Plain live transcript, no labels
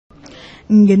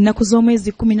Ng'ennaku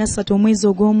z'omwezi 13 omwezi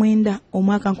ogw'omwenda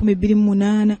omwaka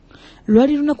 2008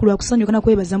 lwali lunaku lwa kusanyuka na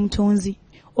kwebaza Mutonzi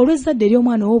olw'ezzadde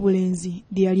ery'omwana ow'obulenzi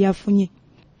lye yali afunye.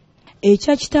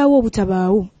 Ekya kitaawe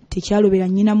obutabaawo tekyalobera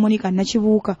nnyina Monica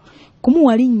Nakibuuka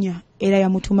kumuwa linnya era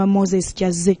yamutuuma Moses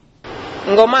Kyazze.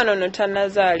 Ng'omwana ono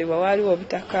tannazaalibwa waaliwo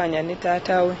obutakkaanya ne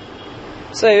taata we.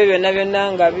 So ebyo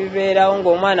byonna nga bibeerawo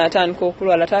ng'omwana atandika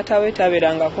okulwala taata we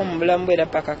tabeerangako mu bulamu bwe era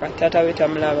paka kati taata we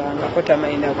tamulabangako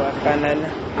tamayina bwafaanana.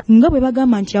 Nga bwe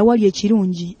bagamba nti awali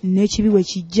ekirungi n'ekibi we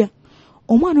kijja,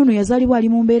 omwana ono yazaalibwa ali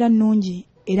mu mbeera nnungi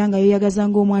era nga yeeyagaza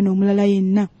ng'omwana omulala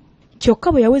yenna.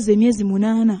 Kyokka bwe yaweza emyezi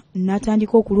 8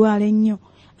 n'atandika okulwala ennyo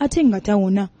ate nga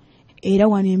tawona, era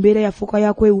wano embeera yafuuka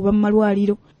yakwewuba mu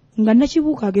malwaliro nga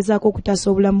Nakibuuka agezaako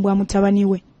okutaasa obulamu bwa mutabani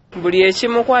we. Buli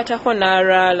ekimukwatako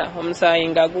n'alwala omusaayi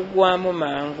nga guggwamu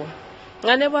mangu.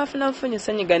 Nga ne bw'afuna bufunyi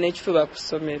ssenyiga n'ekifuba ku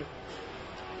ssomero.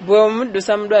 Bwe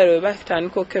omuddusa mu ddwaliro bwe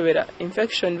batandika okukebera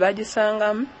infection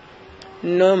bagisangamu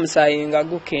n'omusaayi nga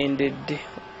gukendedde.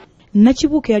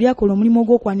 Nakibuuka yali akola omulimu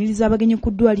ogw'okwaniriza abagenyi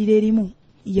ku ddwaliro erimu.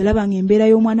 Yalaba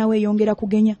ng'embeera y'omwana we eyongera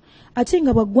kugenya ate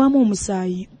nga bwaggwamu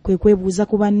omusaayi kwe kwebuuza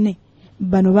ku banne.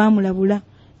 Bano baamulabula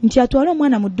nti atwale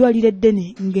omwana mu ddwaliro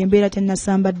eddene ng'embeera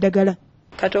tennasamba ddagala.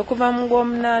 Kati okuva mu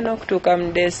Gw'omunaana okutuuka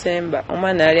mu Desemba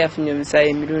omwana yali afunye omusaayi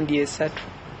emirundi 3.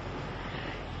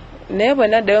 Naye bwe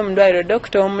n'addayo mu ddwaliro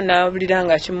dokita omu n'awulira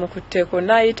nga kimukutteko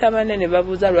n'ayita banne ne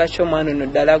babuuza lwaki omwana ono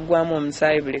ddala aggwamu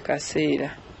omusaayi buli kaseera.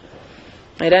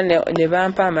 Era ne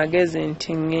bampa amagezi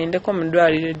nti ŋŋendeko mu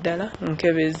ddwaliro eddala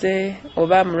nkebeze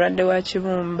oba mulwadde wa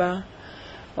kibumba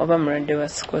oba mulwadde wa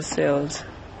sickle cells.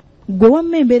 Gwe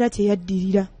wamma embeera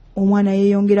teyaddirira, omwana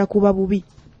yeeyongera kuba bubi.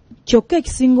 Kyokka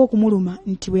ekisinga okumuluma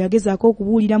nti bwe yagezaako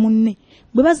okubuulira munne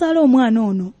bwe bazaala omwana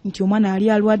ono nti omwana ali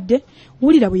alwadde,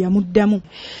 wulira bwe yamuddamu.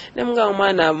 Ne muga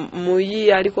omwana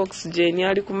muyi aliko oxygen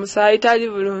ali ku musaayi tali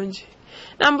bulungi.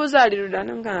 Nambuuza ali ludda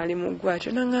nga ali mu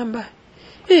ggwatyo n'angamba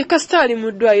kasita ali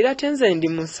mu ddwaliro ate nze ndi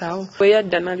musawo. Bwe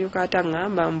yadda n'alyoka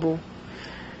ataŋŋamba mbu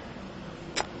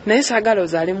naye saagala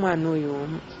ozaale mwana oyo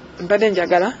omu. Mpadde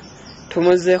njagala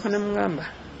tumuzeeko ne mugamba.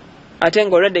 Ate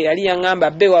ng'olwadde yali yaŋŋamba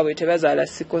bbe waabwe tebazaala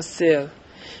sickle cell.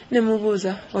 Ne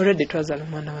mubuuza olwadde twazaala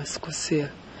omwana wa sickle cell.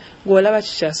 Gw'olaba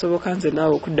kikyasoboka nze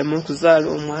naawe okuddamu okuzaala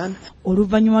omwana.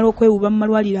 Oluvannyuma lw'okwewuba mu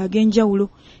malwaliro ag'enjawulo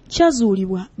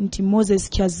kyazuulibwa nti Moses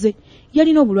Kyazze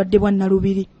yalina obulwadde bwa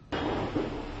Nnalubiri.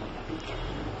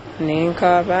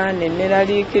 Nenkaaba ne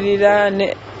neraliikirira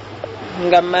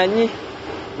nga mmanyi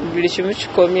buli kimu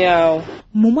kikomyawo.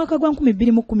 Mu mwaka gwa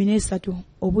 2013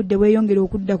 obudde bweyongera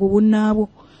okudda ku bunnaabwo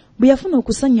bwe yafuna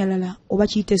okusannyalala oba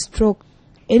kiyite stroke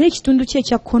era ekitundu kye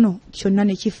ekya kkono kyonna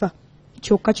ne kifa.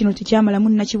 Kyokka kino tekyamalamu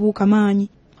Nakibuuka maanyi.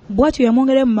 Bw'atyo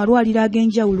yamwongerayo mu malwaliro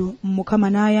ag'enjawulo Mukama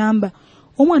n'ayamba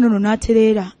omwana ono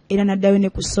n'atereera era n'addayo ne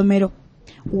ku ssomero.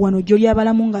 Wano gy'oli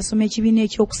abalamu ng'asoma ekibiina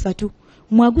ekyokusatu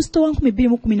mu Agusto wa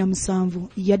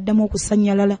 2017 yaddamu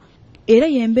okusannyalala era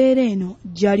y'embeera eno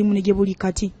gy'alimu ne gye buli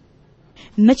kati.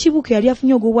 Nakibuuka yali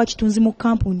afunye ogw'obwa kitunzi mu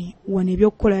kampuni wano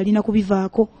ebyokukola yalina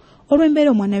kubivaako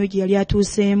olw'embeera omwana we gye yali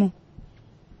atuuseemu.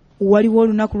 Waliwo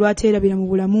olunaku lw'ateerabira mu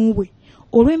bulamu bwe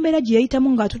olw'embeera gye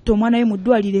yayitamu ng'atutte omwana we mu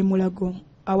ddwaliro e Mulago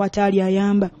awataali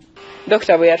ayamba.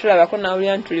 Dokita bwe yatulabako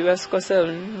n'awulira nti tuli ba sickle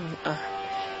cell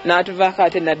n'atuvaako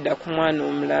ate n'adda ku mwana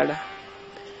omulala.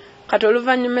 Kati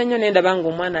oluvannyuma ennyo ne ndaba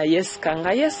ng'omwana yesika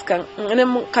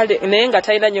naye nga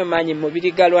talina nnyo maanyi mu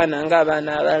mubiri galwana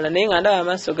ng'abaana abalala naye nga ndaba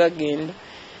amaaso gagenda.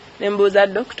 Ne mbuuza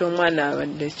dokita omwana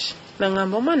abadde ki?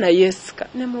 N'aŋŋamba omwana yesika.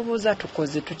 Ne mubuuza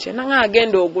tukoze tutya? N'aŋŋamba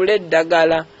agenda ogula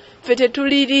eddagala. Ffe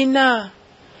tetulirina.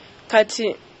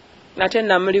 Kati nate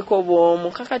namuliko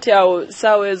bw'omu. Kakati awo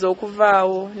ssaawa ezo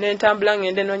okuvaawo ne ntambula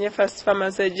ngende noonye fast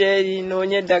pharmacy gy'eri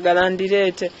noonye eddagala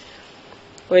ndireete.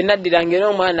 Bwe naddiranga era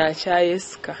omwana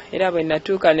akyayesika era bwe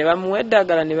natuuka ne bamuwa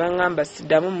eddagala ne baŋŋamba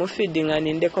siddamu mu feeding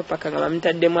anindeko paka nga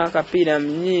bamutaddemu akapiira mu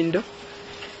nnyindo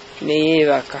ne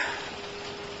yeebaka.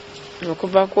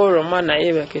 Okuva ku olwo omwana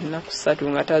yeebaka ennaku 3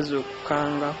 nga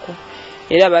tazuukukangako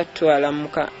era batwala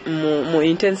mu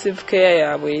intensive care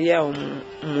yaabwe eri awo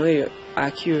mu eyo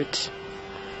acute.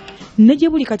 Ne gye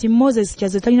buli kati Moses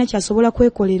Kyazze talina kyasobola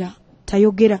kwekolera,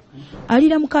 tayogera,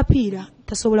 alira mu kapiira,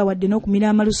 tasobola wadde n'okumira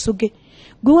amalusu ge.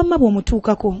 Gwe wamma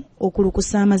bw'omutuukako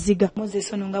okulukusa amaziga.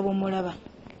 Moses ono nga bw'omulaba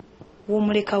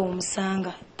w'omuleka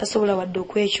w'omusanga tasobola wadde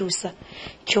okwekyusa.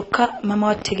 Kyokka maama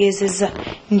we atutegeezezza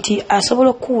nti asobola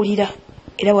okuwulira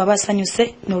era bw'aba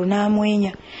asanyuse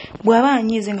n'olunamwenya. Bw'aba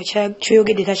anyiize nga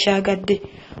kyoyogedde takyagadde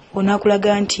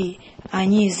onaakulaga nti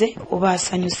anyiize oba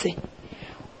asanyuse.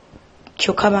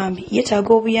 Kyokka bambi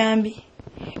yeetaaga obuyambi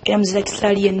era muzira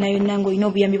kisaali yenna yonna ng'olina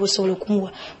obuyambi bw'osobola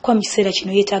okumuwa kuba mu kiseera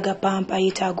kino yeetaaga pampa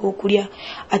yeetaaga okulya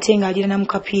ate ng'alira na mu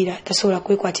kapiira tasobola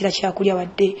kwekwatira kyakulya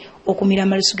wadde okumira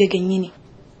amalusu ge gennyini.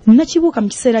 Nakibuuka mu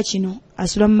kiseera kino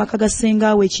asula mu maka ga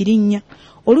ssengaawe Ekirinnya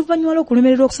oluvannyuma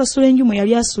lw'okulemererwa okusasula enju mwe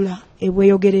yali asula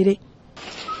ebweyogerere.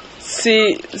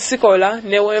 Sikola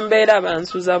ne wembeera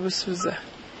bansuza busuza.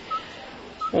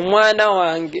 Omwana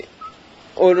wange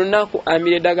olunaku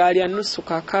amira eddagala lya nnusu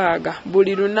kakaaga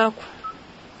buli lunaku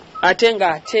ate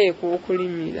ng'ateekwa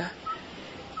okulimira.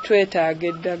 Twetaaga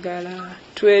eddagala,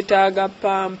 twetaaga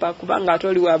pampa kubanga ate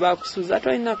oli waba akusuza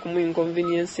tolina kumu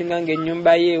inconvenience nga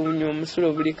ng'ennyumba ye ewunya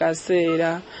omusulo buli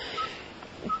kaseera.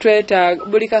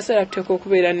 Buli kaseera tuteekwa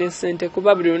okubeera ne ssente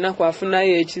kuba buli lunaku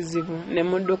afunayo ekizibu ne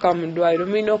mudduka mu ddwaliro.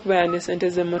 Mulina okubeera ne ssente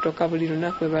z'emmotoka buli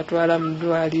lunaku ebatwala mu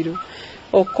ddwaliro.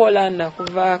 Okukola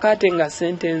nakuvaako ate nga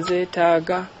ssente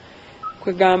nzeetaaga.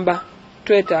 Kwegamba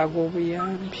twetaaga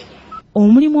obuyambi.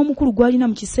 Omulimu omukulu gw'alina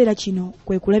mu kiseera kino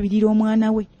kwe kulabirira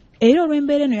omwana we. Era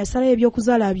olw'embeera eno yasalayo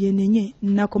eby'okuzaala abyenenye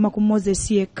n'akoma ku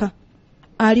Moses yekka.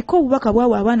 Aliko obubaka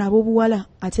bw'abo abaana ab'obuwala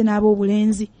ate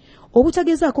n'ab'obulenzi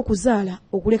obutagezaako kuzaala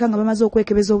okuleka nga bamaze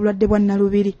okwekebeza obulwadde bwa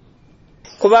Nnalubiri.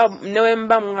 Kuba newe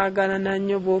mba mwagalana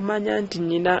nnyo bw'omanya nti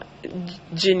nnyina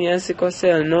gene ya sickle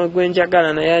cell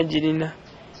n'ogwenjagala naye agirina,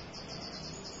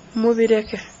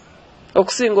 mubireke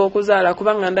okusinga okuzaala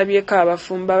kubanga ndabyeko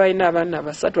abafumba balina abaana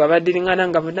basatu abaddiringana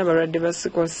nga bonna balwadde ba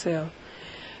sickle cell.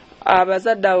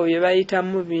 Abazadde abo bye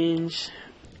bayitamu bingi.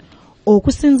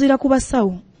 Okusinziira ku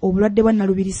basawo obulwadde bwa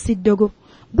Nnalubiri si ddogo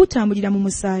butambulira mu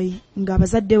musaayi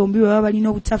ng'abazadde bombi baba balina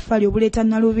obutafaali obuleeta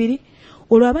Nnalubiri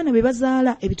olwo abaana be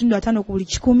bazaala ebitundu 5 ku buli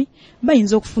 100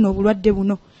 bayinza okufuna obulwadde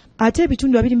buno ate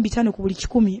ebitundu 25 ku buli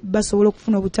 100 basobola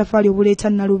okufuna obutafaali obuleeta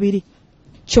Nnalubiri.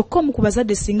 Kyokka omu ku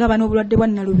bazadde singa abana obulwadde bwa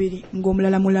Nnalubiri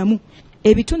ng'omulala mulamu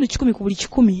ebitundu 10 ku buli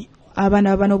 100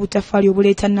 abaana baba n'obutafaali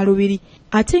obuleeta Nnalubiri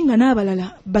ate nga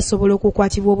n'abalala basobola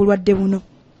okukwatibwa obulwadde buno.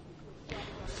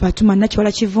 Fatuma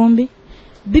Nakiwala Kivumbi,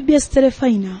 BBS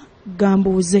Telefayina,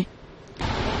 Gambuuze.